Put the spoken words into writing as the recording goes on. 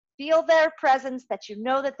feel their presence, that you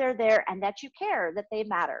know that they're there, and that you care, that they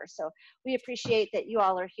matter. So we appreciate that you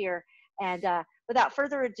all are here. And without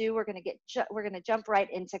further ado, we're going to jump right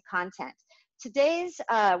into content. Today's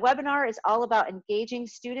webinar is all about engaging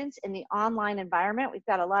students in the online environment. We've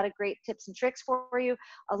got a lot of great tips and tricks for you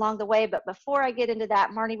along the way. But before I get into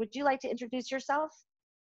that, Marnie, would you like to introduce yourself?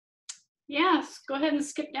 Yes, go ahead and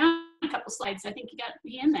skip down a couple slides. I think you got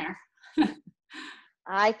me in there.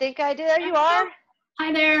 I think I do. There you are.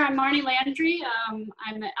 Hi there, I'm Marnie Landry.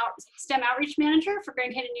 I'm the STEM Outreach Manager for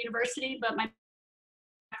Grand Canyon University, but my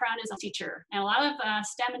background is a teacher and a lot of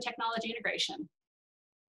STEM and technology integration.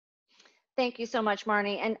 Thank you so much,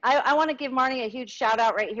 Marnie. And I want to give Marnie a huge shout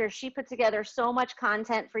out right here. She put together so much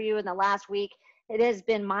content for you in the last week. It has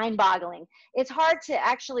been mind-boggling. It's hard to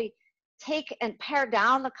actually take and pare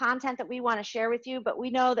down the content that we want to share with you, but we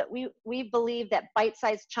know that we believe that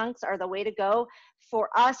bite-sized chunks are the way to go for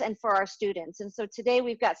us and for our students. And so today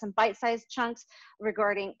we've got some bite-sized chunks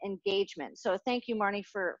regarding engagement. So thank you, Marnie,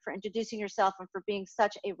 for introducing yourself and for being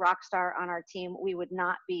such a rock star on our team. We would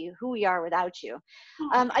not be who we are without you.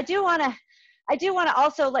 I do want to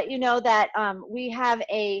also let you know that we have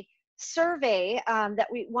a survey that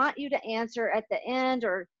we want you to answer at the end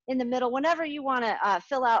or in the middle, whenever you want to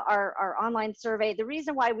fill out our online survey. The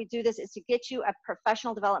reason why we do this is to get you a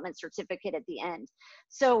professional development certificate at the end.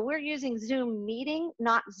 So we're using Zoom meeting,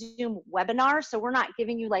 not Zoom webinar. So we're not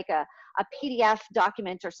giving you like a PDF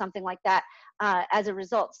document or something like that as a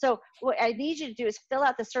result. So what I need you to do is fill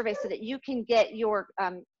out the survey so that you can get your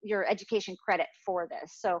education credit for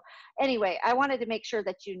this. So anyway, I wanted to make sure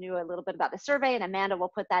that you knew a little bit about the survey, and Amanda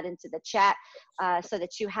will put that into the chat so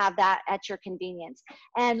that you have that at your convenience.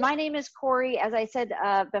 And my name is Corey. As I said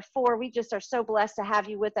before, we just are so blessed to have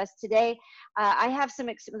you with us today. I have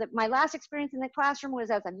my last experience in the classroom was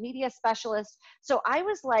as a media specialist. So I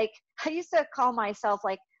used to call myself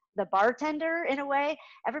like the bartender in a way.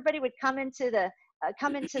 Everybody would come into the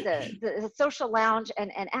social lounge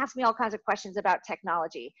and ask me all kinds of questions about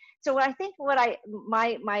technology. So I think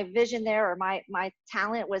my vision there, or my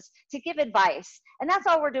talent, was to give advice. And that's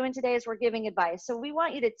all we're doing today, is we're giving advice. So we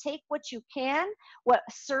want you to take what you can, what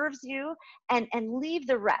serves you, and leave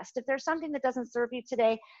the rest. If there's something that doesn't serve you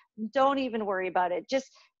today, don't even worry about it.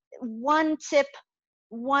 Just one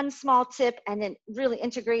small tip, and then really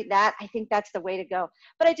integrate that. I think that's the way to go.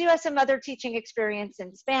 But I do have some other teaching experience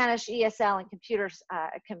in Spanish, ESL, and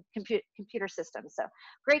computer systems. So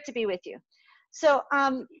great to be with you. So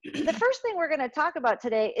the first thing we're going to talk about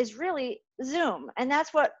today is really Zoom. And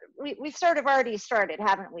that's what we've already started,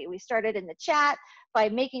 haven't we? We started in the chat by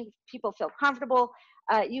making people feel comfortable.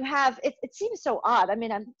 It seems so odd. I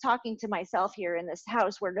mean, I'm talking to myself here in this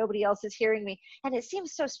house where nobody else is hearing me, and it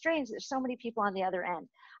seems so strange. There's so many people on the other end.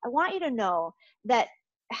 I want you to know that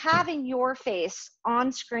having your face on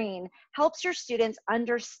screen helps your students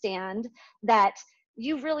understand that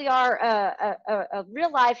you really are a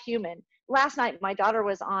real live human. Last night, my daughter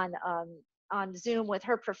was on Zoom with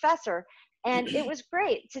her professor, and it was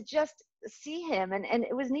great to just see him, and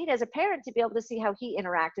it was neat as a parent to be able to see how he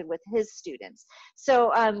interacted with his students.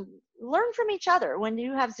 So learn from each other. When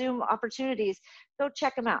you have Zoom opportunities, go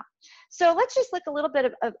check them out. So let's just look a little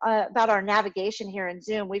bit about our navigation here in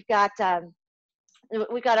Zoom. We've got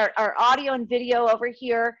our audio and video over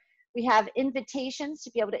here. We have invitations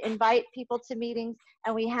to be able to invite people to meetings,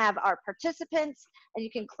 and we have our participants, and you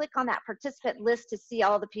can click on that participant list to see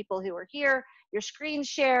all the people who are here, your screen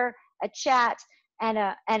share, a chat, and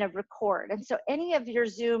a record. And so any of your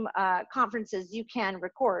Zoom conferences you can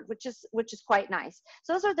record, which is quite nice.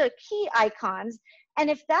 So those are the key icons. And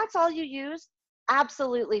if that's all you use,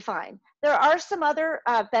 absolutely fine. There are some other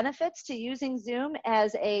benefits to using Zoom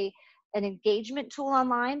as an engagement tool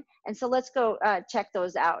online. And so let's go check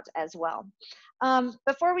those out as well.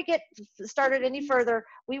 Before we get started any further,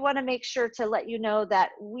 we want to make sure to let you know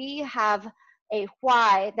that we have a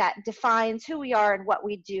why that defines who we are and what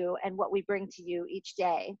we do and what we bring to you each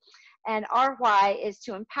day. And our why is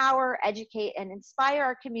to empower, educate, and inspire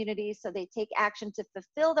our communities so they take action to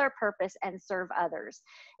fulfill their purpose and serve others.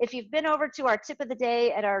 If you've been over to our tip of the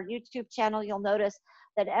day at our YouTube channel, you'll notice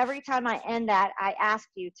that every time I end that, I ask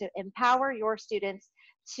you to empower your students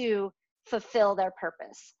to fulfill their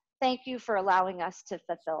purpose. Thank you for allowing us to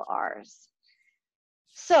fulfill ours.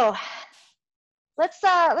 So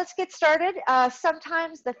let's get started.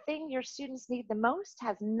 Sometimes the thing your students need the most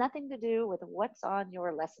has nothing to do with what's on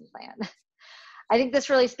your lesson plan. I think this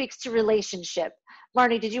really speaks to relationship.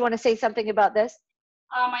 Marnie, did you want to say something about this?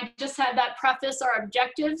 I just had that preface our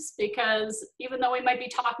objectives, because even though we might be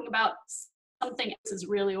talking about something, this is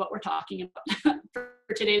really what we're talking about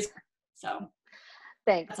for today's. So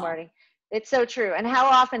thanks, Marnie. It's so true. And how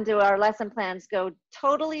often do our lesson plans go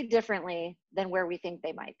totally differently than where we think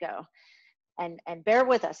they might go? And bear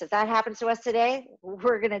with us. If that happens to us today,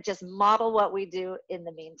 we're going to just model what we do in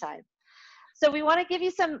the meantime. So we want to give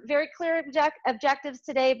you some very clear objectives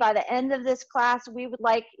today. By the end of this class, we would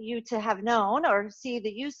like you to have known or see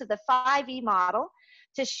the use of the 5E model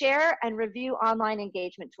to share and review online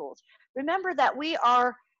engagement tools. Remember that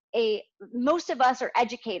most of us are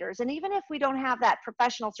educators, and even if we don't have that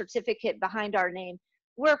professional certificate behind our name,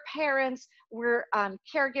 we're parents, we're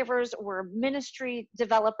caregivers, we're ministry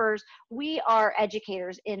developers. We are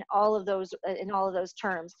educators in all of those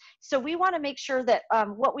terms. So we want to make sure that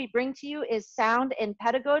what we bring to you is sound in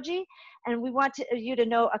pedagogy, and we want you to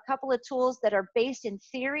know a couple of tools that are based in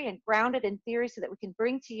theory and grounded in theory, so that we can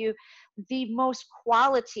bring to you the most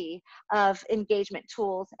quality of engagement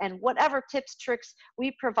tools. And whatever tips, tricks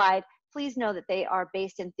we provide, please know that they are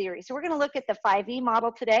based in theory. So we're going to look at the 5E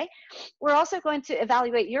model today. We're also going to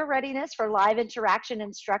evaluate your readiness for live interaction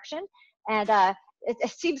instruction. And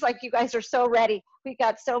it seems like you guys are so ready. We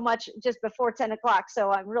got so much just before 10 o'clock,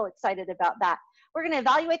 so I'm real excited about that. We're going to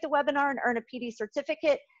evaluate the webinar and earn a PD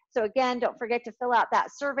certificate. So again, don't forget to fill out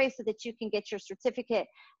that survey so that you can get your certificate.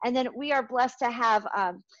 And then we are blessed to have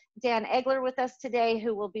Dan Egler with us today,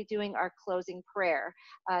 who will be doing our closing prayer.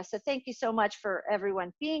 So thank you so much for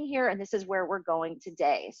everyone being here, and this is where we're going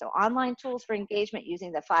today. So online tools for engagement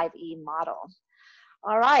using the 5E model.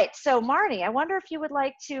 All right, so Marnie, I wonder if you would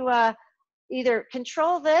like to either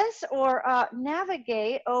control this or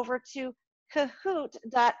navigate over to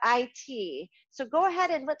Kahoot.it. So go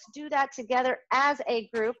ahead and let's do that together as a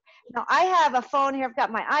group. Now I have a phone here, I've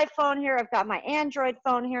got my iPhone here, I've got my Android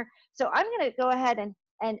phone here. So I'm gonna go ahead and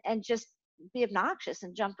just be obnoxious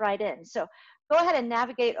and jump right in. So go ahead and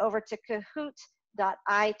navigate over to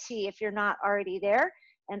Kahoot.it if you're not already there.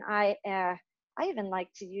 And I even like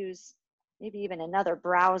to use maybe even another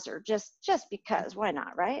browser, just because, why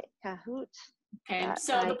not, right? Kahoot. Okay,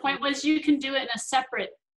 so the point was you can do it in a separate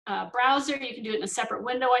browser, you can do it in a separate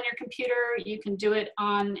window on your computer, you can do it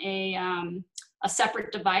on a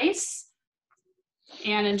separate device.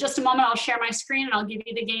 And in just a moment, I'll share my screen and I'll give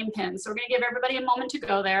you the game pin. So we're gonna give everybody a moment to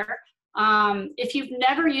go there. If you've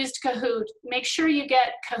never used Kahoot, make sure you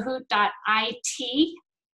get Kahoot.it.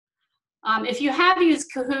 If you have used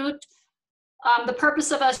Kahoot, the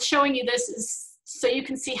purpose of us showing you this is so you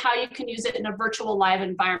can see how you can use it in a virtual live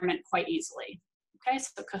environment quite easily. Okay,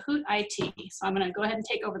 so Kahoot.it. So I'm gonna go ahead and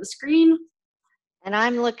take over the screen. And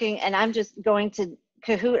I'm just going to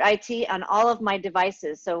Kahoot.it on all of my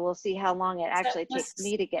devices, so we'll see how long it actually takes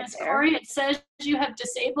me to get there. Corey, it says you have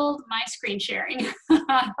disabled my screen sharing.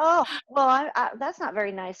 Oh, well, that's not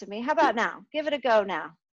very nice of me. How about now? Give it a go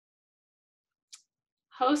now.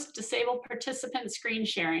 Host disabled participant screen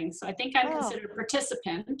sharing. So I think I'm considered a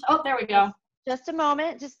participant. Oh, there we go. Just a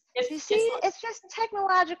moment. It's just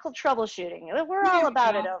technological troubleshooting. We're all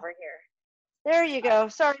about it over here. There you go.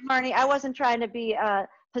 Sorry, Marnie. I wasn't trying to be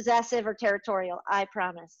possessive or territorial. I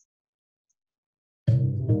promise. All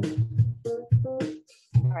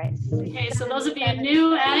right. Okay, so those of you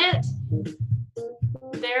new at it,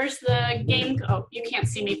 there's the game. Oh, you can't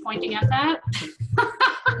see me pointing at that.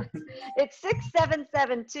 It's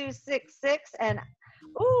 677266, and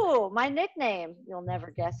ooh, my nickname. You'll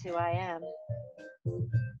never guess who I am.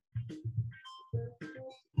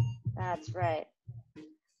 That's right.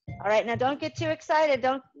 All right, now don't get too excited.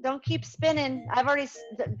 Don't keep spinning. I've already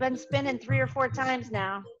been spinning 3 or 4 times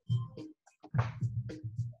now.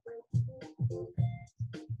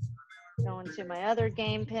 Going to my other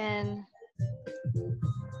game pin.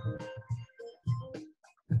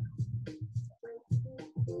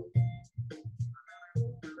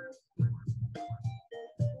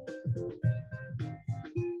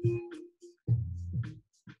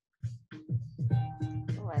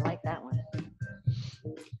 Oh, I like that one.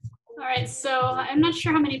 All right, so I'm not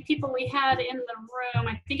sure how many people we had in the room.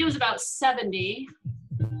 I think it was about 70.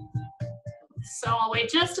 So I'll wait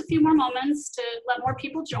just a few more moments to let more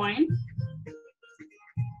people join.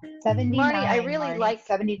 79. Marnie, I really like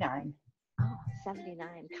 79. Oh,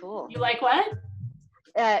 79, cool. You like what?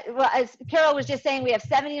 Well, as Carol was just saying, we have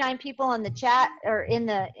 79 people in the chat or in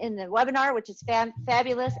the webinar, which is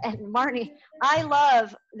fabulous. And Marnie, I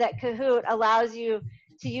love that Kahoot allows you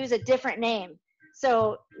to use a different name.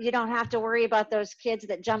 So you don't have to worry about those kids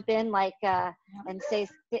that jump in like and say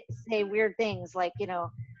weird things like, you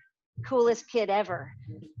know, coolest kid ever.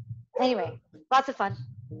 Anyway, lots of fun.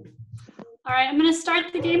 All right, I'm going to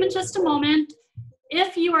start the game in just a moment.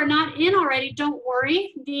 If you are not in already, don't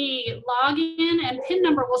worry. The login and PIN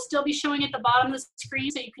number will still be showing at the bottom of the screen,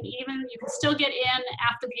 so you can still get in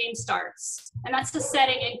after the game starts. And that's the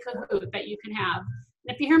setting in Kahoot that you can have.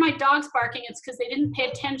 And if you hear my dogs barking, it's because they didn't pay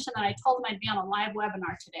attention that I told them I'd be on a live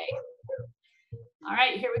webinar today. All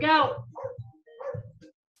right, here we go.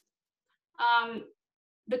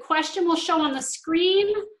 The question will show on the screen.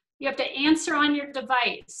 You have to answer on your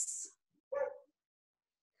device.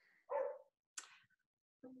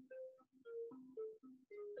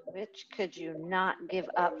 Which could you not give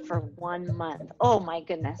up for 1 month? Oh my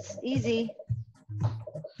goodness, easy.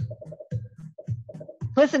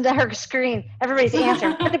 Listen to her screen. Everybody's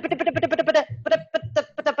answering. It's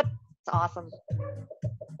awesome.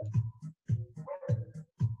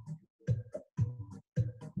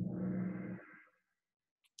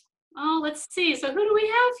 Oh, let's see. So who do we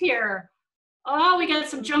have here? Oh, we got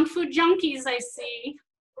some junk food junkies, I see.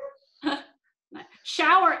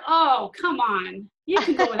 Shower. Oh, come on. You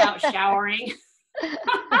can go without showering.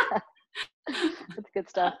 That's good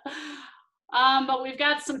stuff. But we've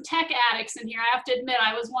got some tech addicts in here. I have to admit,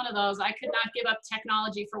 I was one of those. I could not give up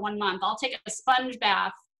technology for 1 month. I'll take a sponge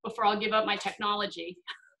bath before I'll give up my technology.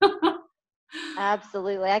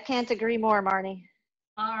 Absolutely. I can't agree more, Marnie.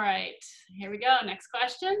 All right, here we go. Next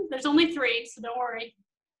question. There's only 3, so don't worry.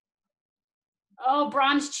 Oh,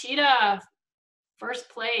 Bronze Cheetah, first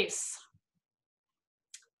place.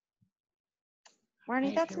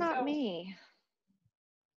 Marnie, that's not me.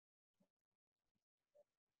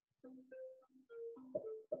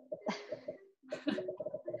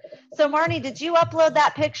 So Marnie, did you upload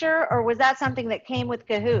that picture or was that something that came with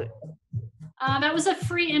Kahoot? That was a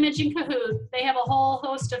free image in Kahoot. They have a whole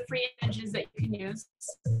host of free images that you can use.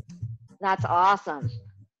 That's awesome.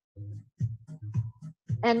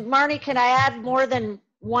 And Marnie, can I add more than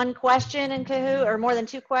 1 question in Kahoot or more than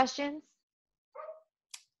 2 questions?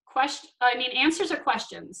 Answers or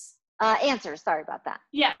questions? Answers, sorry about that.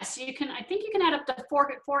 Yes, you can. I think you can add up to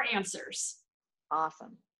 4 answers.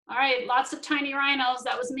 Awesome. All right, lots of tiny rhinos.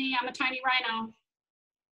 That was me. I'm a tiny rhino.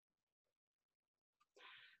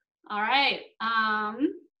 All right,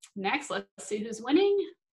 next, let's see who's winning.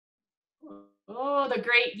 Oh, the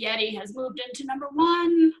Great Yeti has moved into number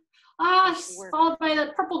 1. Followed by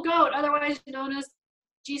the purple goat, otherwise known as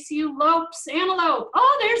GCU Lopes Antelope.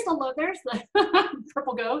 Oh, there's the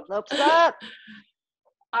purple goat. Lopes up.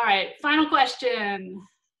 All right, final question.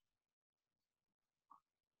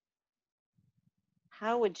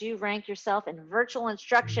 How would you rank yourself in virtual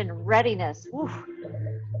instruction readiness? Oof.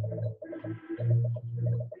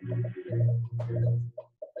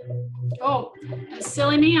 Oh,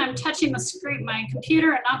 silly me, I'm touching the screen, my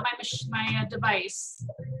computer, and not my device.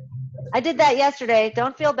 I did that yesterday.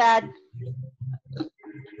 Don't feel bad.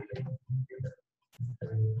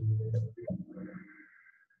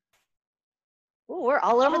 Ooh, we're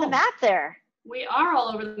all over the map there. We are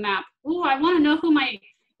all over the map. Ooh, I want to know who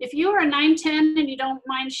if you are a 910 and you don't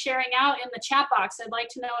mind sharing out in the chat box, I'd like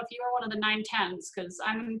to know if you are one of the 910s because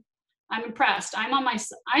I'm impressed. I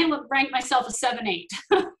rank myself a 7-8.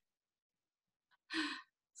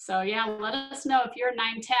 So yeah, let us know if you're a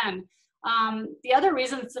 910. The other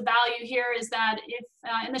reason it's a value here is that if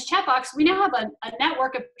in this chat box, we now have a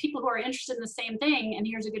network of people who are interested in the same thing, and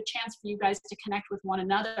here's a good chance for you guys to connect with one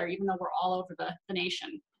another, even though we're all over the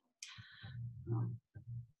nation.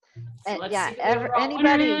 So let's see who the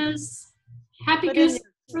anybody is. Happy Goose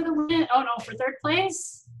for the win. Oh no, for 3rd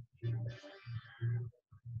place.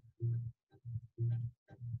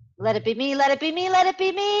 Let it be me, let it be me, let it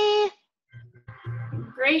be me.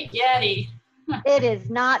 Great Yeti. It is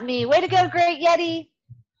not me. Way to go, Great Yeti.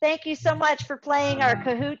 Thank you so much for playing our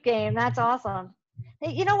Kahoot game. That's awesome.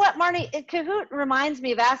 Hey, you know what, Marnie? Kahoot reminds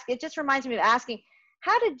me of asking,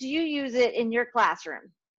 how did you use it in your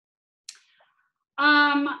classroom?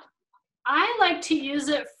 I like to use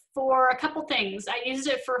it for a couple things. I used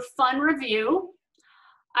it for fun review.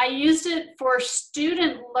 I used it for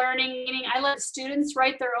student learning, meaning I let students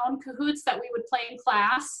write their own Kahoots that we would play in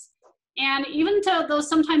class. And even though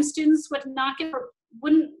sometimes students wouldn't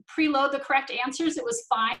preload the correct answers, it was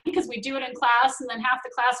fine because we do it in class and then half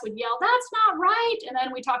the class would yell, "That's not right." And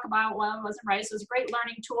then we talk about, well, it wasn't right. So it was a great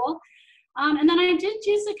learning tool. And then I did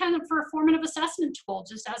use it kind of for a formative assessment tool,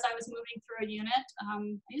 just as I was moving through a unit. I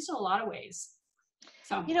used it a lot of ways.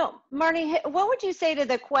 So, you know, Marnie, what would you say to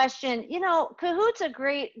the question, you know, Kahoot's a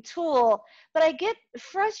great tool, but I get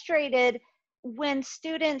frustrated when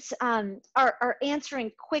students are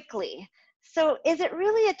answering quickly. So is it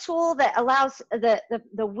really a tool that allows the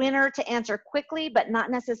winner to answer quickly, but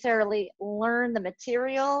not necessarily learn the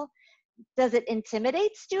material? Does it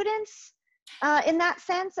intimidate students in that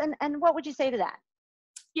sense? And what would you say to that?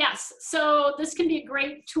 Yes, so this can be a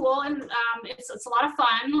great tool, and it's a lot of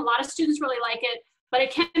fun. A lot of students really like it, but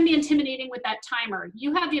it can be intimidating with that timer.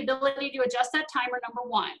 You have the ability to adjust that timer, number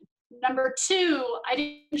one. Number two, I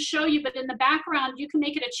didn't show you, but in the background, you can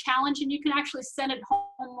make it a challenge, and you can actually send it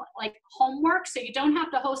home like homework, so you don't have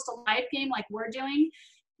to host a live game like we're doing.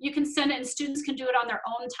 You can send it, and students can do it on their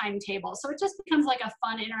own timetable. So it just becomes like a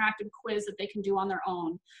fun interactive quiz that they can do on their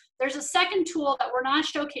own. There's a second tool that we're not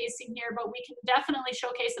showcasing here, but we can definitely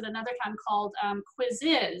showcase it another time, called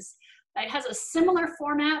Quiziz. That has a similar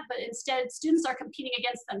format, but instead students are competing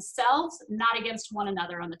against themselves, not against one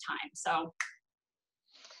another on the time. So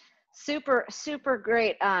super, super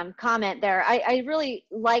great comment there. I really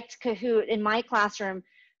liked Kahoot in my classroom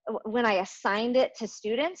when I assigned it to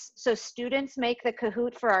students. So students make the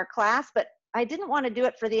Kahoot for our class, but I didn't want to do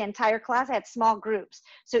it for the entire class. I had small groups.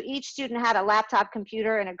 So each student had a laptop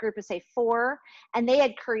computer in a group of say 4, and they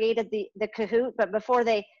had created the Kahoot, but before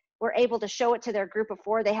they were able to show it to their group of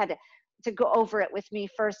 4, they had to go over it with me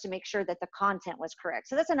first to make sure that the content was correct.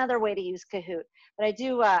 So that's another way to use Kahoot. But I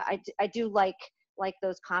do like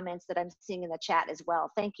those comments that I'm seeing in the chat as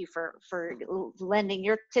well. Thank you for lending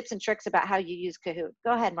your tips and tricks about how you use Kahoot.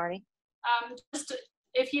 Go ahead, Marty. Just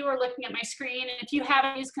if you were looking at my screen, and if you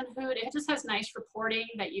haven't used Kahoot, it just has nice reporting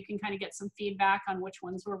that you can kind of get some feedback on which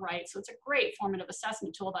ones were right. So it's a great formative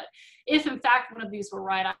assessment tool that if in fact one of these were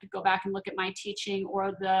right, I could go back and look at my teaching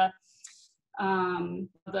or the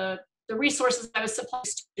resources I was supplying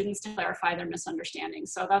students to clarify their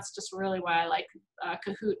misunderstandings. So that's just really why I like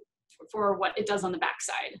Kahoot for what it does on the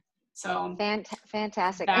backside. So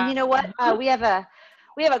fantastic. And you know what? We have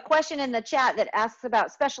a question in the chat that asks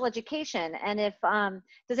about special education, and if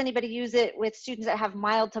does anybody use it with students that have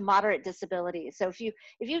mild to moderate disabilities? So if you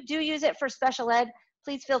do use it for special ed,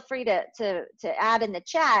 please feel free to add in the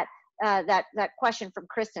chat that question from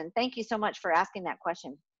Kristen. Thank you so much for asking that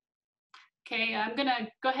question. Okay, I'm gonna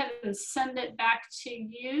go ahead and send it back to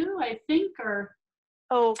you, I think, or.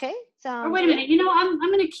 Okay. Or wait a minute, you know, I'm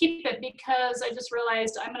going to keep it because I just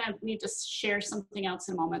realized I'm going to need to share something else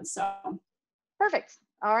in a moment. So perfect.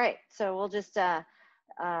 All right. So we'll just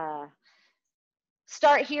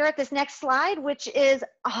start here at this next slide, which is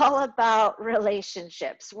all about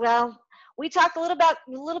relationships. Well, we talked a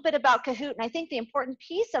little bit about Kahoot, and I think the important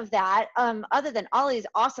piece of that, other than all these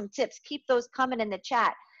awesome tips, keep those coming in the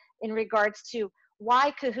chat in regards to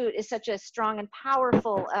why Kahoot is such a strong and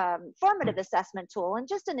powerful formative assessment tool and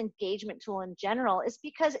just an engagement tool in general is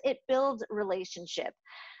because it builds relationship.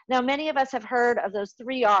 Now, many of us have heard of those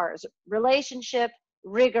 3 R's: relationship,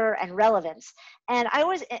 rigor, and relevance. And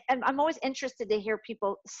I'm always interested to hear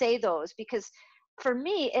people say those, because for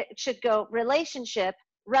me, it should go relationship,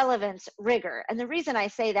 relevance, rigor. And the reason I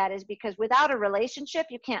say that is because without a relationship,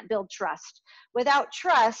 you can't build trust. Without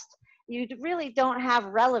trust, you really don't have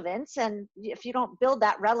relevance, and if you don't build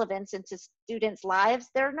that relevance into students' lives,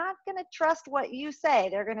 they're not going to trust what you say.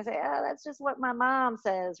 They're going to say, oh, that's just what my mom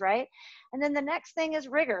says, right? And then the next thing is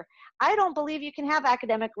rigor. I don't believe you can have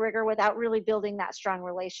academic rigor without really building that strong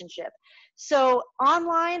relationship. So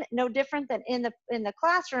online, no different than in the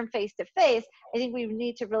classroom face-to-face, I think we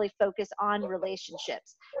need to really focus on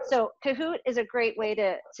relationships. So Kahoot is a great way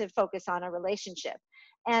to focus on a relationship.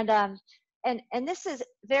 And this is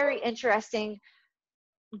very interesting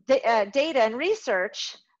data and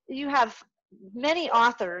research. You have many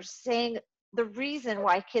authors saying the reason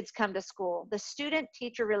why kids come to school, the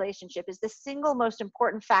student-teacher relationship, is the single most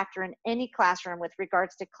important factor in any classroom with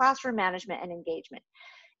regards to classroom management and engagement.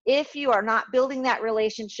 If you are not building that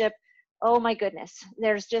relationship, oh my goodness,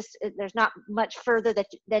 there's not much further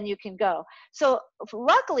than you can go. So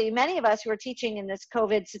luckily, many of us who are teaching in this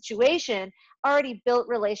COVID situation already built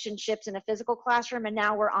relationships in a physical classroom, and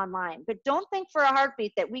now we're online. But don't think for a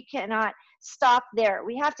heartbeat that we cannot stop there.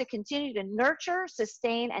 We have to continue to nurture,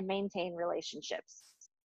 sustain, and maintain relationships.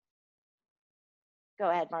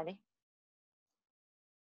 Go ahead, Marty.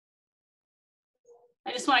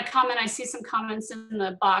 I just want to comment, I see some comments in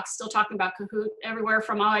the box still talking about Kahoot everywhere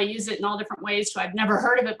from, oh, I use it in all different ways to I've never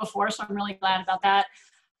heard of it before, so I'm really glad about that.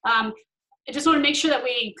 I just want to make sure that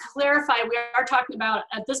we clarify, we are talking about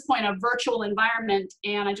at this point a virtual environment,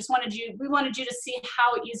 and I just we wanted you to see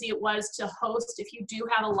how easy it was to host if you do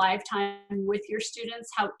have a live time with your students,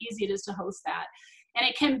 how easy it is to host that. And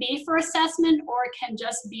it can be for assessment, or it can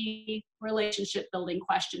just be relationship building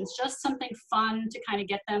questions, just something fun to kind of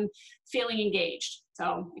get them feeling engaged.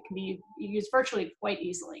 So it can be used virtually quite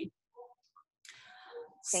easily.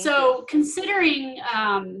 So considering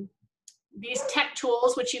these tech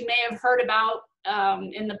tools, which you may have heard about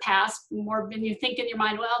in the past, more than you think in your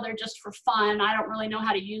mind, well, they're just for fun, I don't really know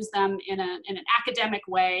how to use them in an academic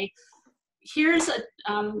way. here's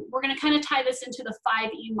we're going to kind of tie this into the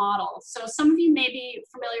 5E model. So some of you may be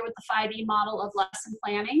familiar with the 5E model of lesson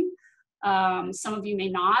planning. Some of you may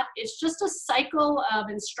not. It's just a cycle of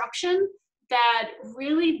instruction that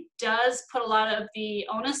really does put a lot of the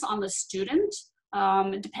onus on the student,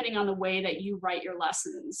 depending on the way that you write your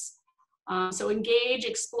lessons. So engage,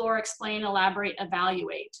 explore, explain, elaborate,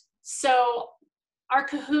 evaluate. So our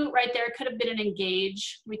Kahoot right there could have been an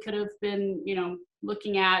engage. We could have been,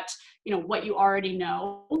 looking at, what you already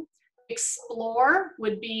know. Explore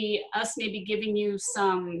would be us maybe giving you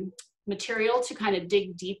some material to kind of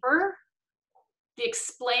dig deeper. The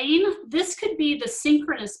explain, this could be the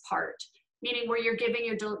synchronous part, meaning where you're giving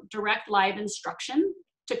your direct live instruction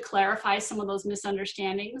to clarify some of those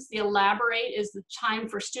misunderstandings. The elaborate is the time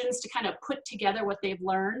for students to kind of put together what they've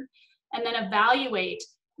learned. And then evaluate,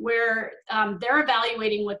 where they're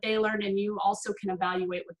evaluating what they learned and you also can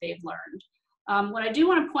evaluate what they've learned. What I do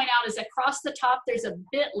want to point out is across the top, there's a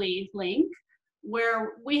bit.ly link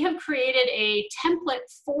where we have created a template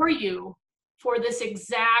for you for this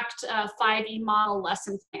exact 5E model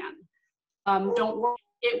lesson plan. Don't worry,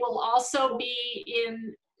 it will also be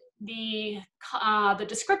in the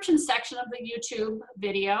description section of the YouTube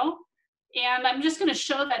video. And I'm just going to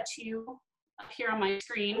show that to you here on my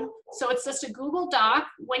screen. So it's just a Google Doc.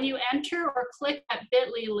 When you enter or click that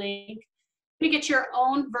bit.ly link, you get your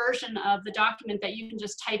own version of the document that you can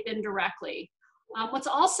just type in directly. What's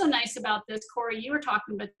also nice about this, Corey, you were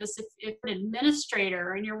talking about this, if you're an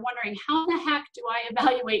administrator and you're wondering, how the heck do I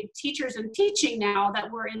evaluate teachers and teaching now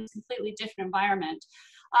that we're in a completely different environment?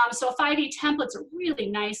 So a 5E template's a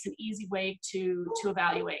really nice and easy way to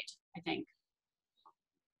evaluate, I think.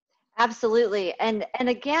 Absolutely. And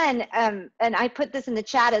again, and I put this in the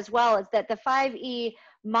chat as well, is that the 5E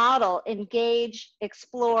model, engage,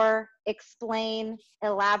 explore, explain,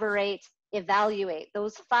 elaborate, evaluate.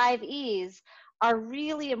 Those 5 E's are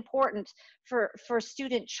really important for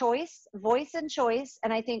student choice, voice and choice,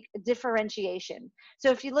 and I think differentiation. So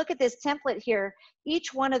if you look at this template here,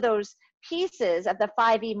 each one of those pieces of the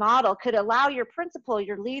 5E model could allow your principal,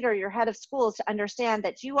 your leader, your head of schools to understand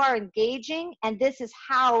that you are engaging and this is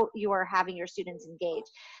how you are having your students engage.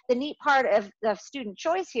 The neat part of student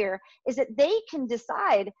choice here is that they can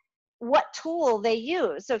decide what tool they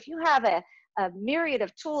use. So if you have a myriad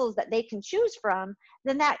of tools that they can choose from,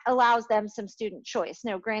 then that allows them some student choice.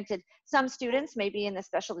 Now, granted, some students may be in the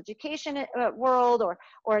special education world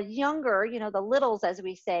or younger, the littles, as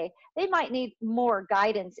we say, they might need more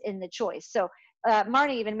guidance in the choice. So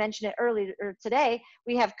Marnie even mentioned it earlier today.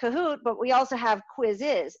 We have Kahoot, but we also have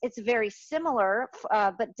Quizzes. It's very similar,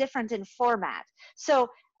 but different in format. So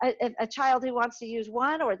a child who wants to use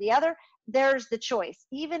one or the other, there's the choice.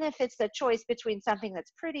 Even if it's a choice between something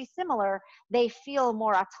that's pretty similar, they feel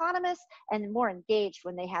more autonomous and more engaged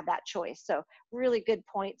when they have that choice. So really good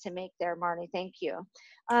point to make there, Marnie. Thank you.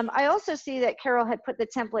 I also see that Carol had put the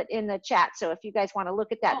template in the chat. So if you guys want to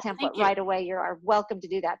look at that template right away, you are welcome to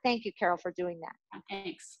do that. Thank you, Carol, for doing that.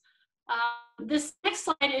 Thanks. This next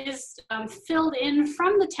slide is filled in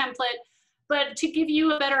from the template, but to give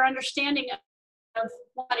you a better understanding of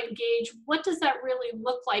what engage, what does that really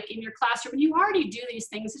look like in your classroom? And you already do these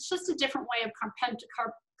things. It's just a different way of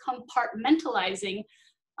compartmentalizing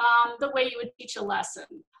the way you would teach a lesson,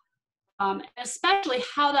 especially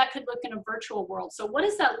how that could look in a virtual world. So what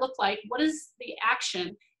does that look like? What is the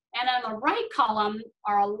action? And on the right column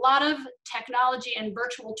are a lot of technology and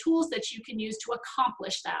virtual tools that you can use to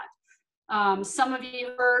accomplish that. Some of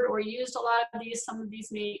you heard or used a lot of these. Some of these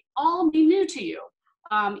may all be new to you.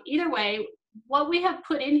 Either way, what we have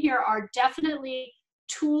put in here are definitely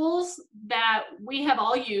tools that we have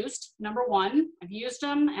all used. Number one, I've used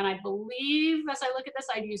them, and I believe as I look at this,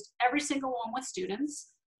 I've used every single one with students.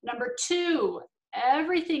 Number two,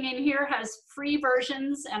 everything in here has free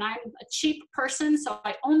versions, and I'm a cheap person, so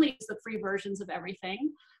I only use the free versions of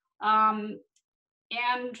everything. And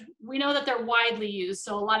we know that they're widely used,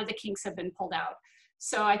 so a lot of the kinks have been pulled out.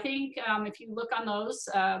 So I think if you look on those,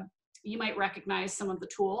 you might recognize some of the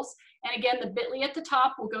tools. And again, the bit.ly at the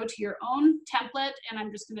top will go to your own template, and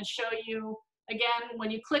I'm just going to show you, again, when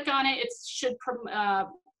you click on it, it should,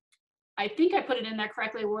 I think I put it in there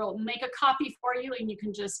correctly, where it'll make a copy for you, and you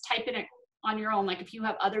can just type in it on your own. Like if you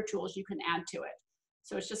have other tools, you can add to it.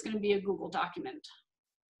 So it's just going to be a Google document.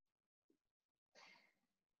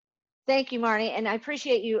 Thank you, Marnie, and I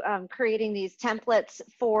appreciate you creating these templates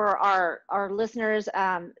for our listeners.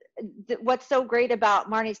 What's so great about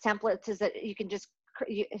Marnie's templates is that you can just,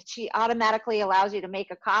 she automatically allows you to make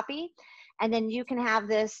a copy, and then you can have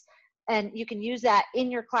this and you can use that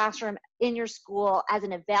in your classroom, in your school as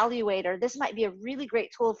an evaluator. This might be a really great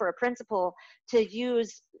tool for a principal to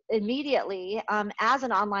use immediately as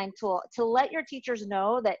an online tool to let your teachers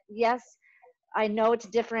know that, yes, I know it's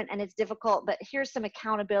different and it's difficult, but here's some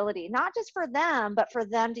accountability, not just for them, but for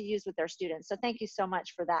them to use with their students. So thank you so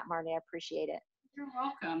much for that, Marnie. I appreciate it. You're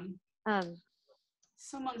welcome.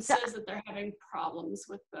 Someone So, says that they're having problems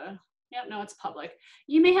with the, yep, no, it's public.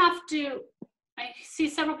 You may have to, I see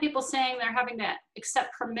several people saying they're having to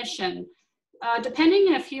accept permission.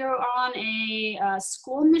 Depending if you're on a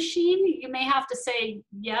school machine, you may have to say,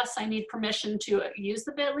 yes, I need permission to use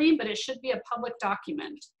the bit.ly, but it should be a public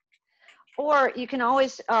document. or you can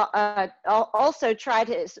always also try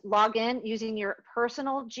to log in using your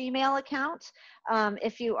personal Gmail account.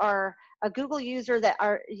 If you are a Google user that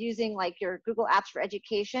are using like your Google Apps for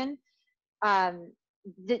Education,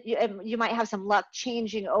 you might have some luck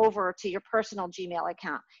changing over to your personal Gmail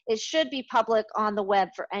account. It should be public on the web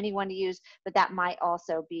for anyone to use, but that might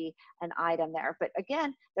also be an item there. But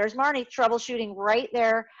again, there's Marnie troubleshooting right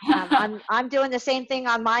there. I'm doing the same thing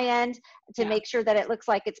on my end to make sure that it looks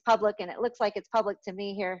like it's public, and it looks like it's public to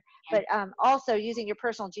me here. But also using your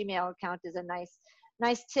personal Gmail account is a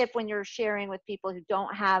nice tip when you're sharing with people who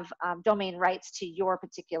don't have domain rights to your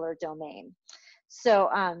particular domain. So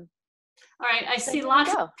all right, I see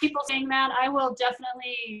lots of people saying that. I will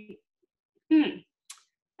definitely,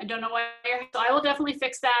 I don't know why, so I will definitely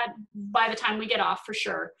fix that by the time we get off for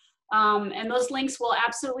sure. And those links will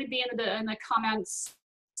absolutely be in the comments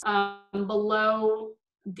below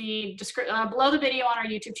the video on our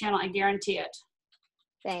YouTube channel. I guarantee it.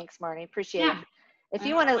 Thanks, Marnie. Appreciate it. If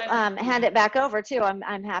you want to hand it back over too,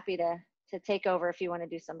 I'm happy to take over if you want to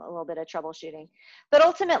do a little bit of troubleshooting. But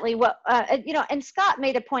ultimately, what and Scott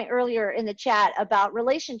made a point earlier in the chat about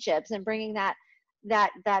relationships and bringing that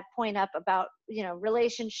point up about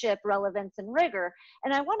relationship relevance and rigor.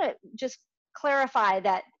 And I want to just clarify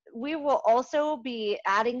that we will also be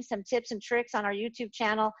adding some tips and tricks on our YouTube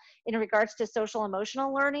channel in regards to social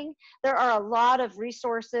emotional learning. There are a lot of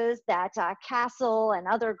resources that CASEL and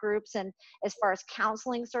other groups, and as far as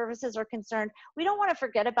counseling services are concerned, we don't want to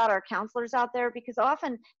forget about our counselors out there, because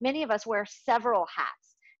often many of us wear several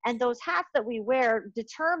hats. And those hats that we wear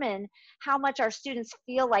determine how much our students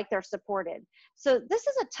feel like they're supported. So this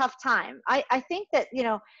is a tough time. I think that,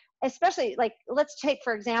 especially like, let's take,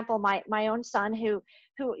 for example, my own son who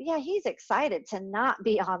he's excited to not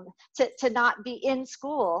be to not be in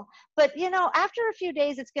school, but after a few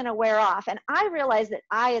days it's going to wear off. And I realize that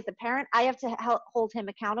as a parent, I have to hold him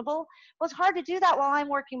accountable. Well, it's hard to do that while I'm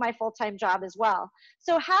working my full-time job as well.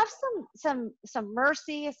 So have some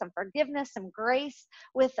mercy, some forgiveness, some grace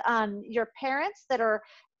with your parents that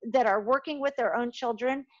are working with their own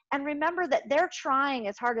children, and remember that they're trying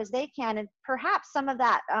as hard as they can, and perhaps some of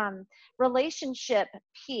that relationship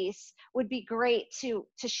piece would be great to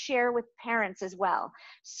share with parents as well.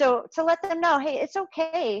 So to let them know, hey, it's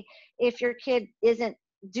okay if your kid isn't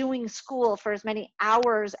doing school for as many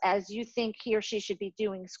hours as you think he or she should be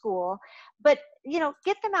doing school, but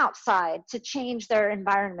get them outside to change their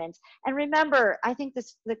environment. And remember, I think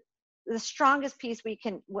the strongest piece we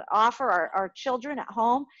can offer our children at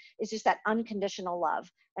home is just that unconditional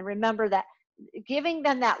love. And remember that giving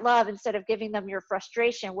them that love instead of giving them your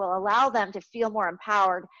frustration will allow them to feel more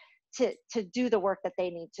empowered to do the work that they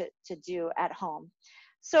need to do at home.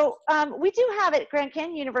 So we do have at Grand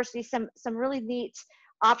Canyon University some really neat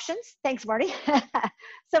options. Thanks, Marty.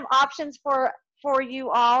 Some options for you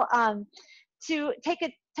all to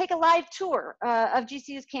take a live tour of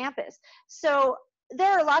GCU's campus. So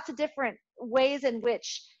there are lots of different ways in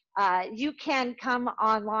which you can come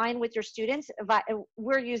online with your students.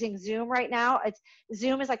 We're using Zoom right now.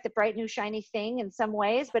 Zoom is like the bright new shiny thing in some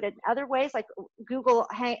ways, but in other ways, like Google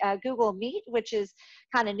Meet, which is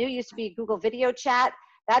kind of new, used to be Google Video Chat.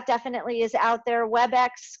 That definitely is out there. WebEx,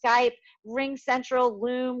 Skype, RingCentral,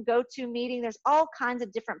 Loom, GoToMeeting. There's all kinds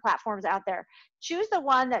of different platforms out there. Choose the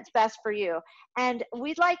one that's best for you. And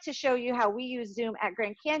we'd like to show you how we use Zoom at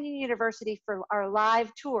Grand Canyon University for our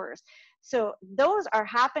live tours. So those are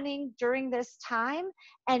happening during this time.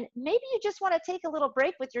 And maybe you just want to take a little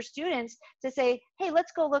break with your students to say, hey,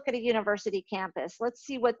 let's go look at a university campus. Let's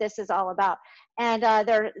see what this is all about. And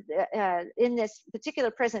in this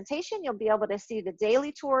particular presentation, you'll be able to see the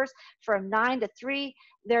daily tours from 9 to 3.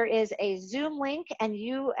 There is a Zoom link, and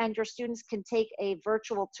you and your students can take a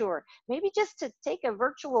virtual tour. Maybe just to take a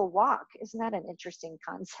virtual walk. Isn't that an interesting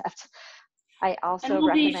concept? I also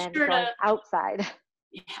recommend going outside.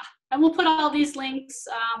 Yeah, and we'll put all these links.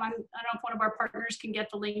 I don't know if one of our partners can get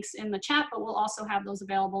the links in the chat, but we'll also have those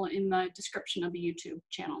available in the description of the YouTube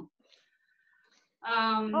channel.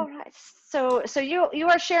 All right. So you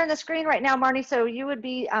are sharing the screen right now, Marnie. So you would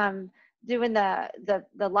be doing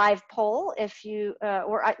the live poll if you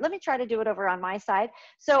let me try to do it over on my side.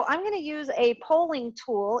 So I'm going to use a polling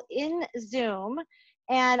tool in Zoom,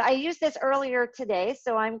 and I used this earlier today.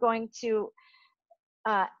 So I'm going to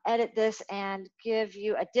edit this and give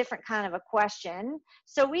you a different kind of a question.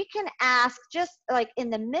 So we can ask just like in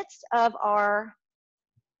the midst of our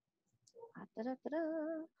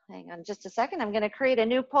hang on just a second. I'm going to create a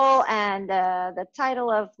new poll, and the title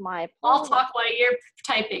of my poll. I'll talk while you're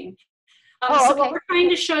typing. Oh, so okay. what we're trying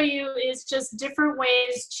to show you is just different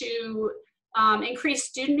ways to increase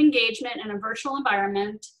student engagement in a virtual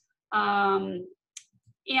environment. And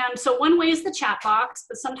so one way is the chat box,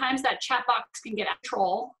 but sometimes that chat box can get out of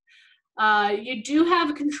control. You do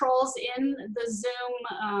have controls in the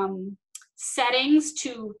Zoom settings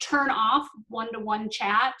to turn off one-to-one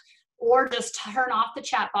chat, or just turn off the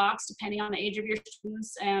chat box depending on the age of your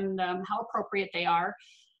students and how appropriate they are.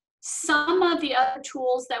 Some of the other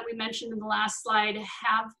tools that we mentioned in the last slide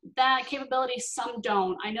have that capability, some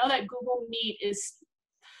don't. I know that Google Meet is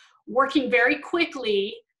working very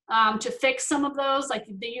quickly to fix some of those. Like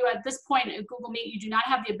at this point at Google Meet, you do not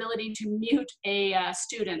have the ability to mute a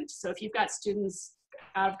student. So if you've got students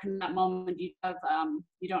out of that moment, you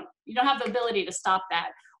don't have the ability to stop that.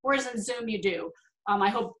 Whereas in Zoom, you do. I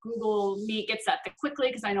hope Google Meet gets that quickly,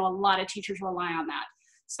 because I know a lot of teachers rely on that.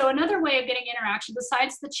 So another way of getting interaction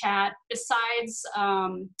besides the chat, besides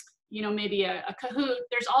maybe a Kahoot,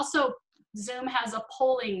 there's also Zoom has a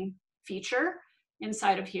polling feature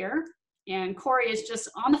inside of here. And Corey is just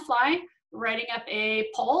on the fly writing up a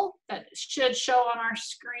poll that should show on our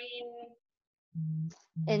screen.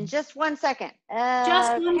 In just 1 second.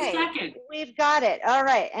 Just 1 second. We've got it. All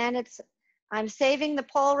right. And I'm saving the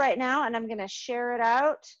poll right now, and I'm going to share it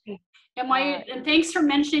out. And thanks for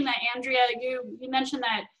mentioning that, Andrea. You mentioned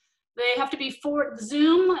that they have to be for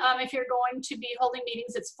Zoom. If you're going to be holding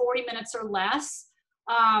meetings, it's 40 minutes or less.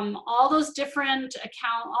 All those different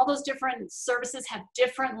services have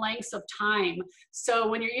different lengths of time. So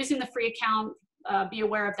when you're using the free account, be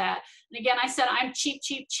aware of that. And again, I said I'm cheap,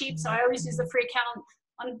 so I always use the free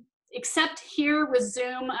account. Except here with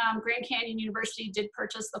Zoom, Grand Canyon University did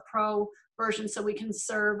purchase the Pro version, so we can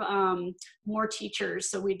serve more teachers.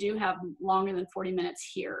 So we do have longer than 40 minutes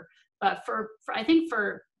here. But I think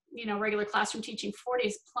for regular classroom teaching, 40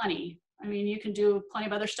 is plenty. I mean, you can do plenty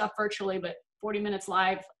of other stuff virtually, but 40 minutes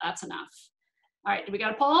live, that's enough. All right, do we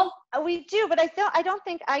got a poll? We do, but I don't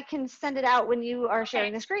think I can send it out when you are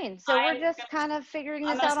sharing the screen. So we're just kind of figuring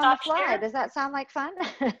this out on the fly. Here. Does that sound like fun?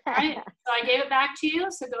 All right, so I gave it back to you,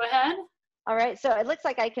 so go ahead. All right, so it looks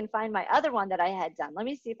like I can find my other one that I had done. Let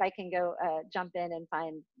me see if I can go jump in and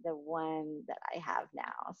find the one that I have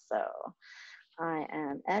now. So I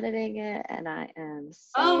am editing it, and I am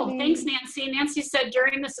saving. Oh, thanks, Nancy. Nancy said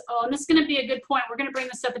during this, and this is going to be a good point. We're going to bring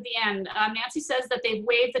this up at the end. Nancy says that they've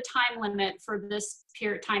waived the time limit for this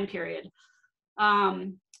time period.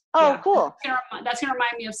 Yeah, cool. That's going to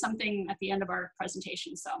remind me of something at the end of our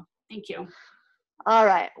presentation, so thank you. All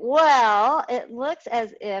right, well, it looks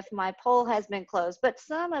as if my poll has been closed, but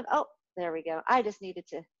there we go. I just needed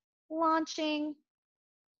to launching.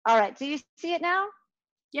 All right, do you see it now?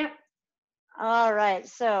 Yep. All right,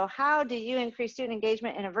 so how do you increase student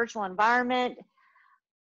engagement in a virtual environment?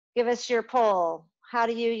 Give us your poll. How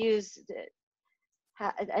do you use it?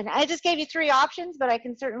 And I just gave you 3 options, but I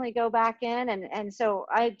can certainly go back in. And so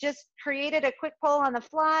I just created a quick poll on the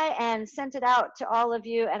fly and sent it out to all of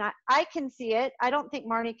you. And I can see it. I don't think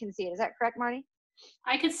Marnie can see it. Is that correct, Marnie?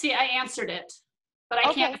 I can see, I answered it, but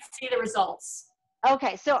I can't see the results.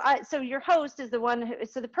 Okay, so your host is the one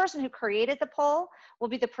so the person who created the poll will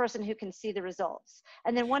be the person who can see the results.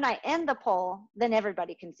 And then when I end the poll, then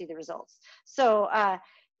everybody can see the results. So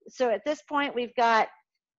so at this point we've got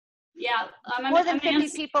more than 50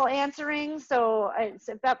 people answering. So it's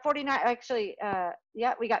about 49, actually,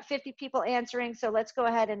 yeah, we got 50 people answering. So let's go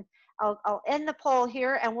ahead and I'll end the poll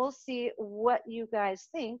here, and we'll see what you guys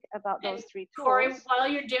think about those 3 tools. Corey, while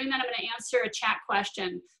you're doing that, I'm going to answer a chat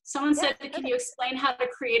question. Someone said, can you explain how to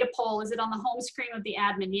create a poll? Is it on the home screen of the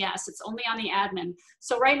admin? Yes, it's only on the admin.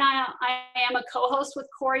 So right now I am a co-host with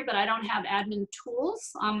Corey, but I don't have admin tools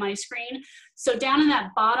on my screen. So down in that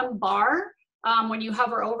bottom bar, when you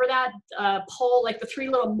hover over that poll, like the 3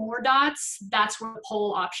 little more dots, that's where the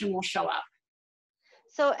poll option will show up.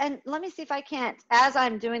 So, and let me see if I can't, as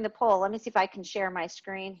I'm doing the poll, let me see if I can share my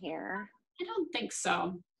screen here. I don't think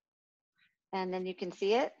so. And then you can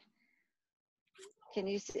see it. Can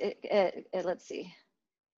you see it? Let's see.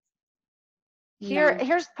 Here, No.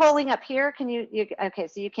 here's polling up here. Can you okay,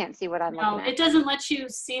 so you can't see what I'm No, looking at. it doesn't let you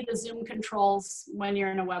see the Zoom controls when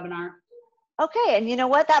you're in a webinar. Okay, and you know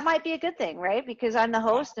what? That might be a good thing, right? Because I'm the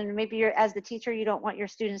host, and maybe you're, as the teacher, you don't want your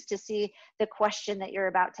students to see the question that you're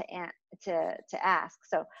about to ask.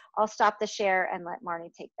 So I'll stop the share and let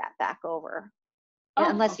Marnie take that back over. Oh,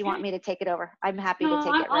 Unless you okay. want me to take it over. I'm happy to No,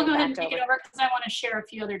 take it I'll right go ahead back and take over. it over because I want to share a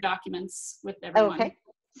few other documents with everyone. Okay,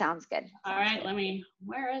 sounds good. All right, let me,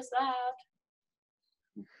 where is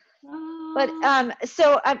that? But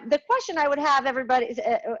the question I would have everybody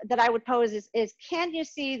that I would pose is, can you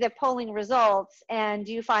see the polling results, and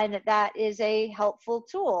do you find that that is a helpful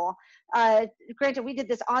tool? Granted, we did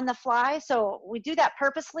this on the fly, so we do that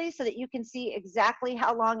purposely so that you can see exactly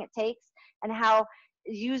how long it takes and how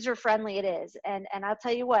user-friendly it is. And I'll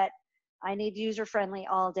tell you what, I need user-friendly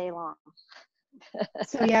all day long.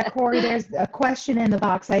 So yeah, Corey, there's a question in the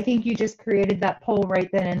box. I think you just created that poll right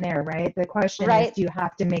then and there, right? The question Right. is, do you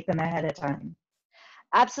have to make them ahead of time?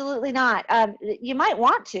 Absolutely not. You might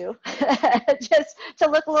want to, just to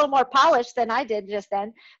look a little more polished than I did just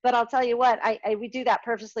then. But I'll tell you what, we do that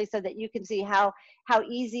purposely so that you can see how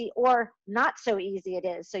easy or not so easy it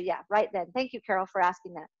is. So yeah, right then. Thank you, Carol, for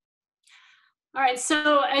asking that. All right,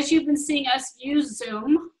 so as you've been seeing us use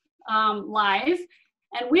Zoom live,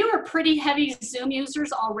 and we were pretty heavy Zoom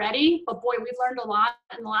users already, but boy, we've learned a lot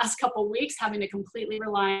in the last couple of weeks having to completely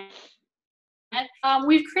rely on it.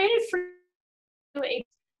 We've created for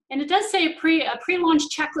and it does say a pre-launch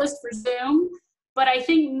checklist for Zoom, but I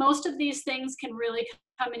think most of these things can really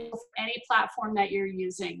come in any platform that you're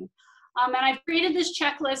using. And I've created this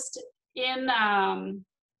checklist in a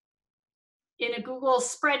Google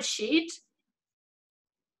spreadsheet.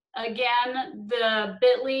 Again, the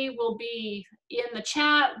bit.ly will be in the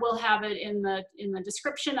chat. We'll have it in the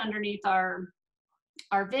description underneath our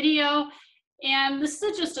video. And this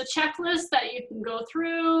is just a checklist that you can go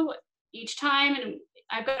through each time. And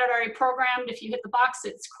I've got it already programmed. If you hit the box,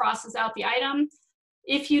 it crosses out the item.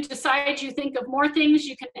 If you decide you think of more things,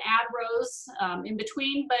 you can add rows in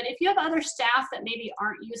between. But if you have other staff that maybe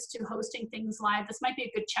aren't used to hosting things live, this might be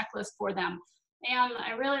a good checklist for them. And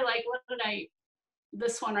I really like,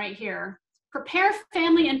 this one right here. Prepare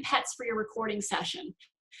family and pets for your recording session.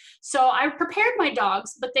 So I prepared my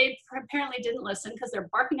dogs, but they apparently didn't listen because they're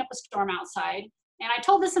barking up a storm outside. And I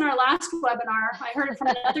told this in our last webinar. I heard it from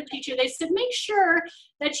another teacher. They said, make sure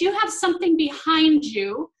that you have something behind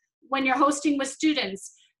you when you're hosting with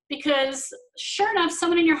students, because sure enough,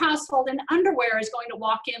 someone in your household in underwear is going to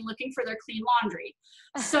walk in looking for their clean laundry.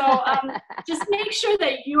 So just make sure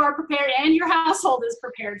that you are prepared and your household is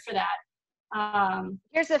prepared for that.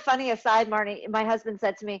 Here's a funny aside, Marnie. My husband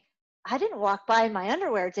said to me, I didn't walk by in my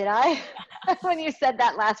underwear, did I? When you said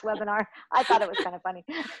that last webinar, I thought it was kind of funny.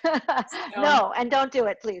 No, and don't do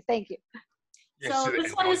it, please. Thank you. Yes, So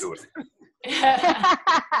this one is, it.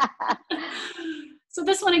 so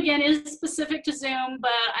this one again is specific to Zoom,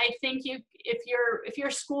 but I think if your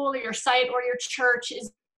school or your site or your church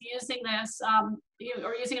is using this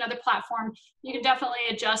or using another platform, you can definitely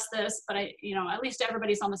adjust this. But at least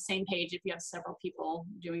everybody's on the same page if you have several people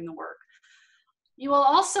doing the work. You will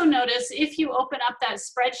also notice if you open up that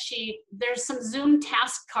spreadsheet, there's some Zoom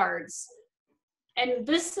task cards. And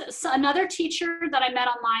another teacher that I met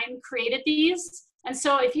online created these. And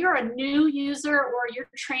so if you're a new user or you're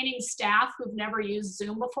training staff who've never used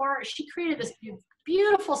Zoom before, she created this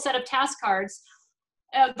beautiful set of task cards.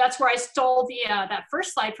 That's where I stole that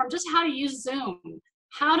first slide from, just how to use Zoom,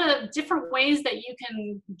 different ways that you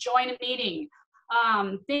can join a meeting,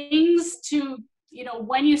 things to,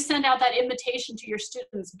 when you send out that invitation to your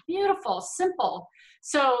students. Beautiful, simple.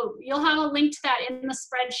 So you'll have a link to that in the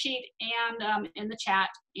spreadsheet and in the chat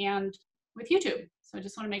and with YouTube. So I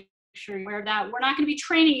just want to make sure you're aware of that. We're not going to be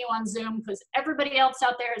training you on Zoom because everybody else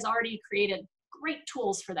out there has already created great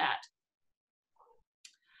tools for that.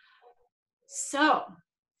 So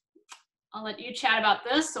I'll let you chat about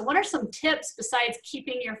this. So what are some tips besides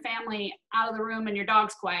keeping your family out of the room and your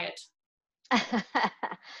dogs quiet?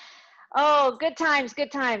 Oh, good times,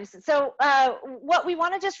 good times. So what we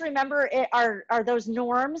want to just remember are those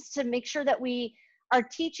norms to make sure that we are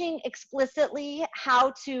teaching explicitly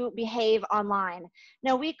how to behave online.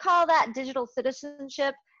 Now, we call that digital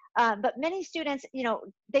citizenship, but many students,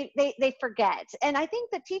 they forget. And I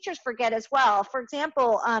think the teachers forget as well. For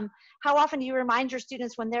example, how often do you remind your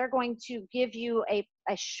students when they're going to give you a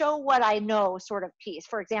show what I know sort of piece?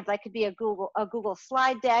 For example, that could be a Google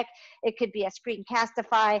slide deck. It could be a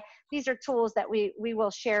Screencastify. These are tools that we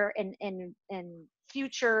will share in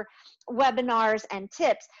future webinars and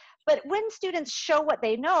tips. But when students show what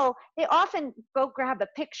they know, they often go grab a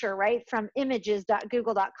picture, right, from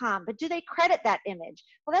images.google.com. But do they credit that image?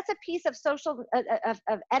 Well, that's a piece of social of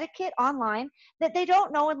etiquette online that they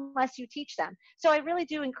don't know unless you teach them. So I really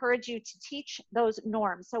do encourage you to teach those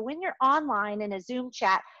norms. So when you're online in a Zoom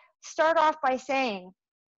chat, start off by saying,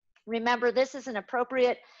 remember, this is an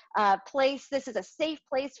appropriate place. This is a safe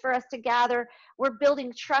place for us to gather. We're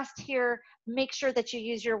building trust here. Make sure that you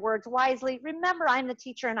use your words wisely. Remember, I'm the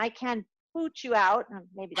teacher and I can boot you out.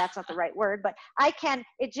 Maybe that's not the right word, but I can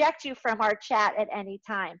eject you from our chat at any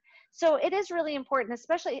time. So it is really important,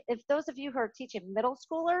 especially if those of you who are teaching middle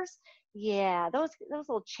schoolers, yeah, those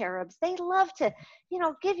little cherubs, they love to,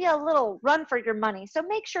 give you a little run for your money. So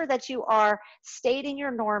make sure that you are stating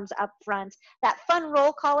your norms up front. That fun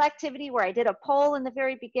roll call activity where I did a poll in the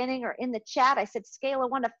very beginning or in the chat, I said, scale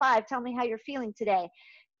of 1 to 5, tell me how you're feeling today.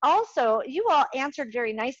 Also, you all answered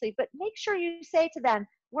very nicely, but make sure you say to them,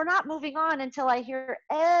 we're not moving on until I hear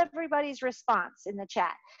everybody's response in the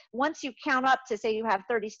chat. Once you count up to say you have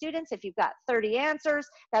 30 students, if you've got 30 answers,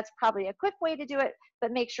 that's probably a quick way to do it,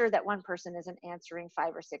 but make sure that one person isn't answering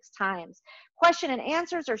 5 or 6 times. Question and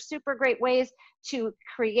answers are super great ways to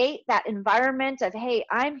create that environment of, hey,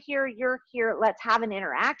 I'm here, you're here, let's have an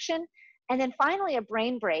interaction. And then finally, a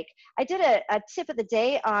brain break. I did a tip of the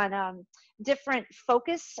day on different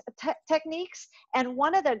focus techniques. And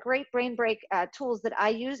one of the great brain break tools that I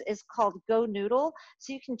use is called Go Noodle.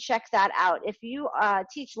 So you can check that out. If you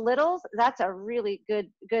teach littles, that's a really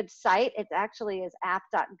good site. It actually is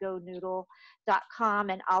app.gonoodle.com,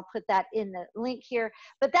 and I'll put that in the link here.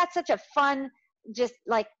 But that's such a fun, just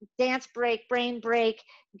like dance break, brain break.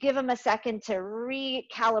 Give them a second to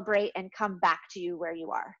recalibrate and come back to you where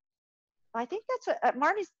you are. I think that's what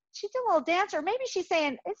Marnie's, she's a little dancer. Maybe she's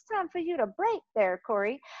saying, it's time for you to break there,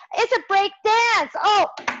 Corey. It's a break dance. Oh,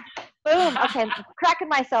 boom. Okay, I'm cracking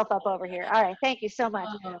myself up over here. All right, thank you so much.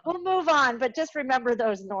 We'll move on, but just remember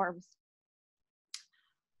those norms.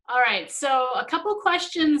 All right, so a couple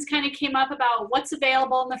questions kind of came up about what's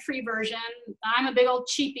available in the free version. I'm a big old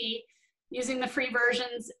cheapie using the free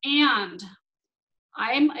versions, and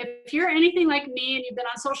if you're anything like me and you've been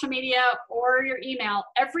on social media or your email,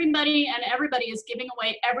 everybody is giving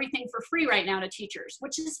away everything for free right now to teachers,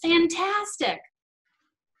 which is fantastic.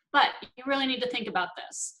 But you really need to think about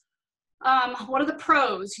this. What are the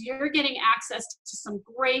pros? You're getting access to some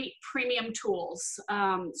great premium tools,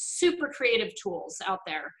 super creative tools out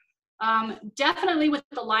there. Definitely with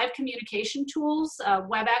the live communication tools,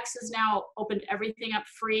 WebEx has now opened everything up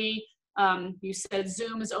free. You said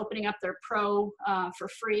Zoom is opening up their Pro for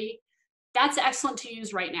free. That's excellent to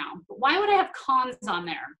use right now. But why would I have cons on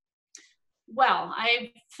there? Well,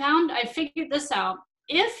 I figured this out.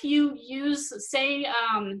 If you use, say,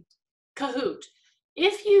 Kahoot,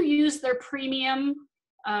 if you use their premium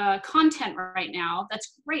content right now,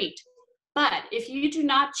 that's great. But if you do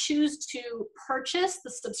not choose to purchase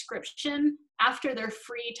the subscription after their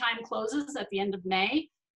free time closes at the end of May,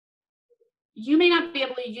 you may not be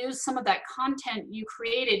able to use some of that content you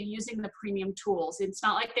created using the premium tools. It's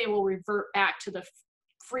not like they will revert back to the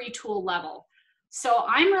free tool level. So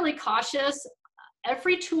I'm really cautious.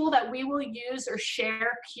 Every tool that we will use or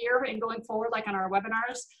share here and going forward, like on our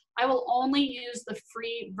webinars, I will only use the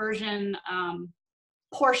free version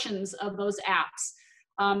portions of those apps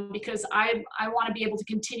because I want to be able to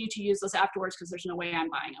continue to use those afterwards because there's no way I'm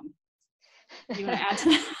buying them. Do you want to add to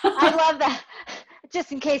that? I love that.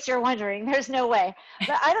 Just in case you're wondering, there's no way.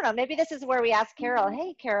 But I don't know, maybe this is where we ask Carol,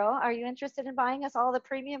 hey, Carol, are you interested in buying us all the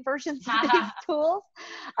premium versions of these tools?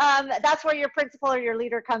 That's where your principal or your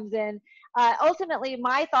leader comes in. Ultimately,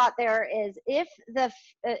 my thought there is if the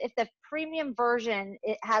premium version,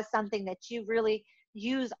 it has something that you really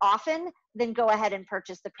use often, then go ahead and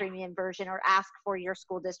purchase the premium version or ask for your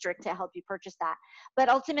school district to help you purchase that. But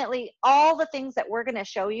ultimately, all the things that we're going to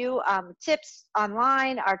show you, tips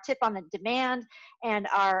online, our tip on the demand, and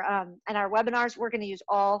our webinars, we're going to use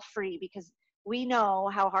all free because we know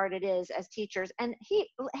how hard it is as teachers. And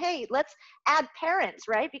hey, let's add parents,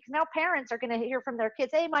 right? Because now parents are going to hear from their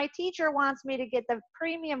kids, hey, my teacher wants me to get the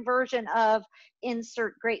premium version of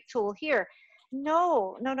insert great tool here.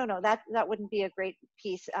 No, that wouldn't be a great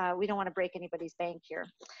piece. We don't want to break anybody's bank here.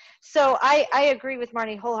 So I agree with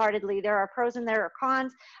Marnie wholeheartedly. There are pros and there are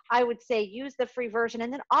cons. I would say use the free version.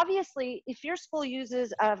 And then obviously, if your school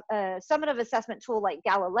uses a summative assessment tool like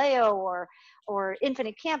Galileo or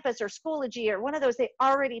Infinite Campus or Schoology or one of those they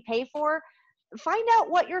already pay for, find out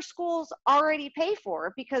what your schools already pay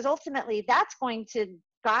for, because ultimately that's going to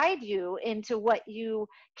guide you into what you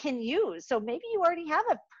can use. So maybe you already have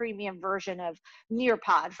a premium version of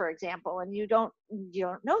Nearpod, for example, and you don't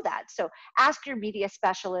know that. So ask your media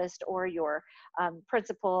specialist or your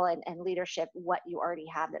principal and leadership what you already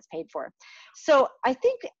have that's paid for. So I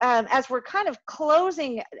think as we're kind of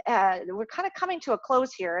closing, we're kind of coming to a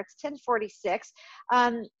close here. It's 10:46.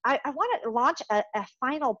 I want to launch a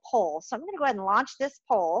final poll. So I'm going to go ahead and launch this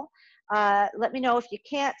poll. Let me know if you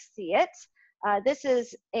can't see it. This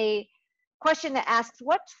is a question that asks,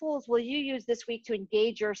 what tools will you use this week to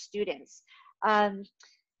engage your students?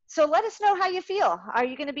 So let us know how you feel. Are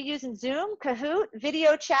you going to be using Zoom, Kahoot,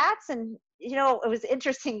 video chats? And you know, it was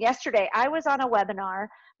interesting yesterday. I was on a webinar.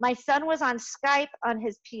 My son was on Skype on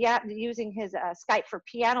his piano, using his Skype for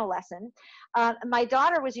piano lesson. My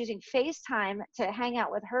daughter was using FaceTime to hang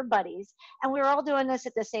out with her buddies, and we were all doing this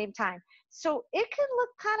at the same time. So it can look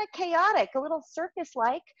kind of chaotic, a little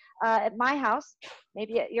circus-like at my house,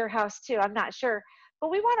 maybe at your house too, I'm not sure. But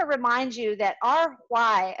we want to remind you that our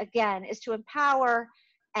why, again, is to empower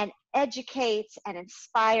and educate and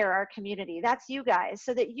inspire our community. That's you guys,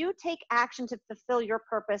 so that you take action to fulfill your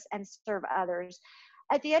purpose and serve others.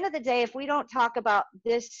 At the end of the day, if we don't talk about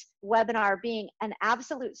this webinar being an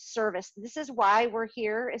absolute service, this is why we're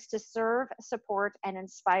here, is to serve, support, and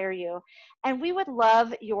inspire you. And we would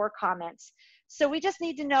love your comments. So we just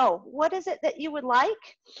need to know, what is it that you would like?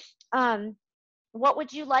 What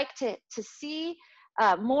would you like to see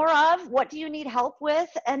more of? What do you need help with?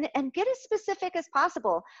 And get as specific as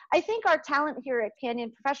possible. I think our talent here at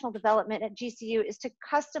Canyon Professional Development at GCU is to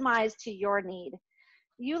customize to your need.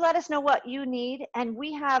 You let us know what you need, and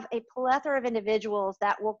we have a plethora of individuals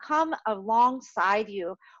that will come alongside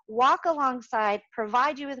you, walk alongside,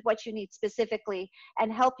 provide you with what you need specifically,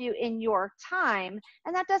 and help you in your time.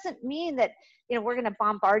 And that doesn't mean that, you know, we're going to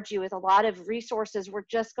bombard you with a lot of resources. We're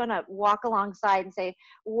just going to walk alongside and say,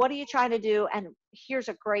 what are you trying to do? And here's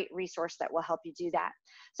a great resource that will help you do that.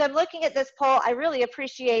 So I'm looking at this poll. I really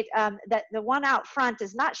appreciate that the one out front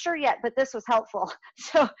is not sure yet, but this was helpful.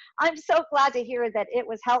 So I'm so glad to hear that it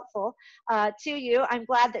was helpful to you. I'm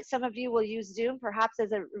glad that some of you will use Zoom perhaps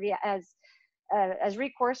as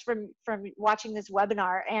recourse from watching this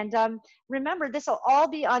webinar. And remember, this will all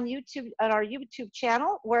be on YouTube, on our YouTube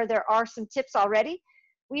channel, where there are some tips already.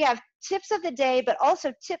 We have tips of the day, but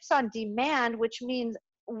also tips on demand, which means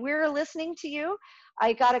we're listening to you.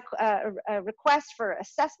 I got a request for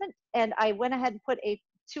assessment, and I went ahead and put a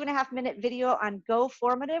 2.5-minute video on Go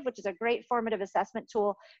Formative, which is a great formative assessment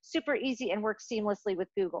tool, super easy and works seamlessly with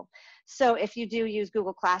Google. So if you do use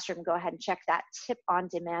Google Classroom, go ahead and check that tip on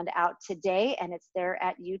demand out today, and it's there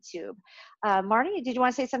at YouTube. Marnie, did you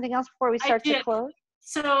want to say something else before we start to close?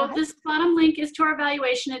 So this bottom link is to our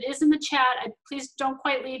evaluation. It is in the chat. Please don't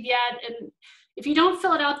quite leave yet. And if you don't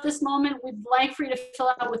fill it out this moment, we'd like for you to fill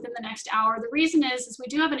it out within the next hour. The reason is we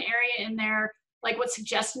do have an area in there, like what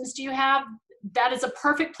suggestions do you have? That is a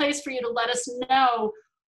perfect place for you to let us know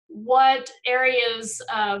what areas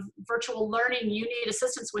of virtual learning you need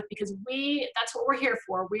assistance with, because that's what we're here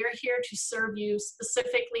for. We are here to serve you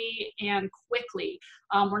specifically and quickly.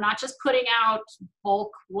 We're not just putting out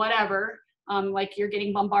bulk whatever, like you're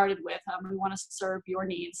getting bombarded with. We want to serve your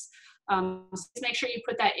needs. So make sure you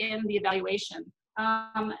put that in the evaluation.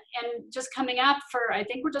 And just coming up for, I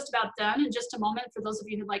think we're just about done in just a moment. For those of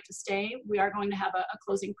you who'd like to stay, we are going to have a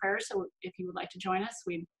closing prayer. So if you would like to join us,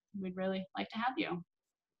 we'd really like to have you.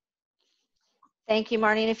 Thank you,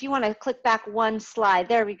 Marnie. And if you want to click back one slide,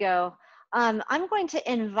 there we go. I'm going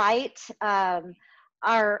to invite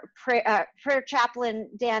our prayer chaplain,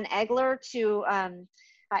 Dan Egler, to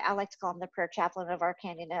I like to call him the prayer chaplain of our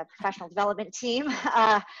Canyon professional development team.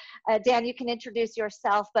 Dan, you can introduce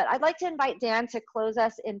yourself, but I'd like to invite Dan to close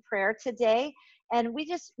us in prayer today. And we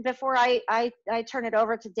just, before I turn it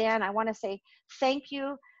over to Dan, I want to say thank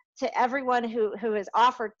you to everyone who has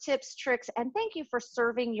offered tips, tricks, and thank you for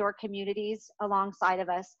serving your communities alongside of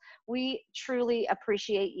us. We truly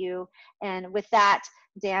appreciate you. And with that,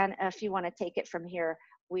 Dan, if you want to take it from here,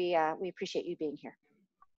 we appreciate you being here.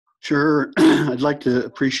 Sure. I'd like to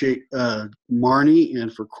appreciate Marnie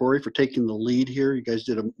and for Corey for taking the lead here. You guys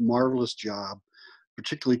did a marvelous job,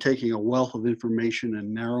 particularly taking a wealth of information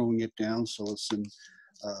and narrowing it down so it's in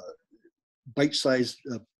bite-sized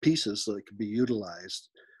pieces so it can be utilized.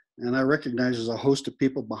 And I recognize there's a host of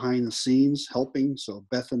people behind the scenes helping. So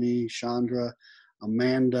Bethany, Chandra,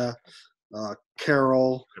 Amanda,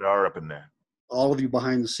 Carol. They are up in there. All of you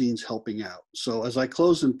behind the scenes helping out. So as I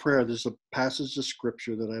close in prayer, there's a passage of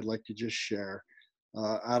scripture that I'd like to just share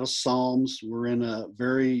out of Psalms. We're in a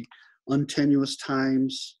very untenuous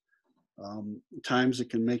times, times that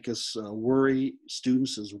can make us worry,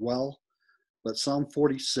 students as well. but Psalm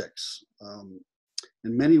 46.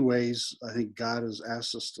 In many ways, I think God has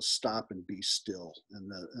asked us to stop and be still. In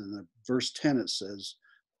the verse 10, it says,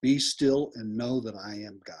 "Be still and know that I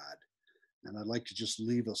am God." And I'd like to just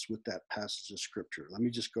leave us with that passage of scripture. Let me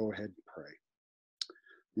just go ahead and pray.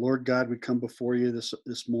 Lord God, we come before you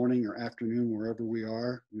this morning or afternoon, wherever we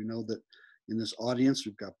are. We know that in this audience,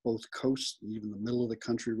 we've got both coasts and even the middle of the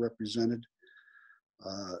country represented.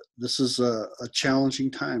 This is a challenging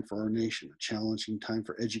time for our nation, a challenging time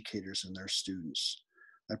for educators and their students.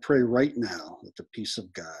 I pray right now that the peace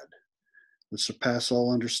of God would surpass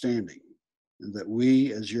all understanding, and that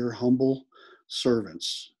we, as your humble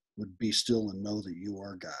servants, would be still and know that you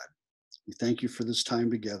are God. We thank you for this time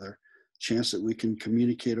together, chance that we can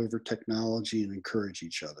communicate over technology and encourage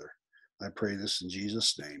each other. I pray this in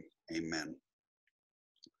Jesus' name. Amen.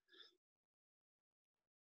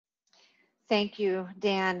 Thank you,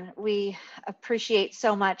 Dan. We appreciate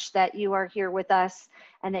so much that you are here with us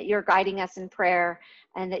and that you're guiding us in prayer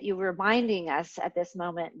and that you're reminding us at this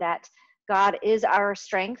moment that God is our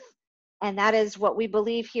strength. And that is what we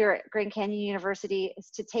believe here at Grand Canyon University, is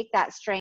to take that strength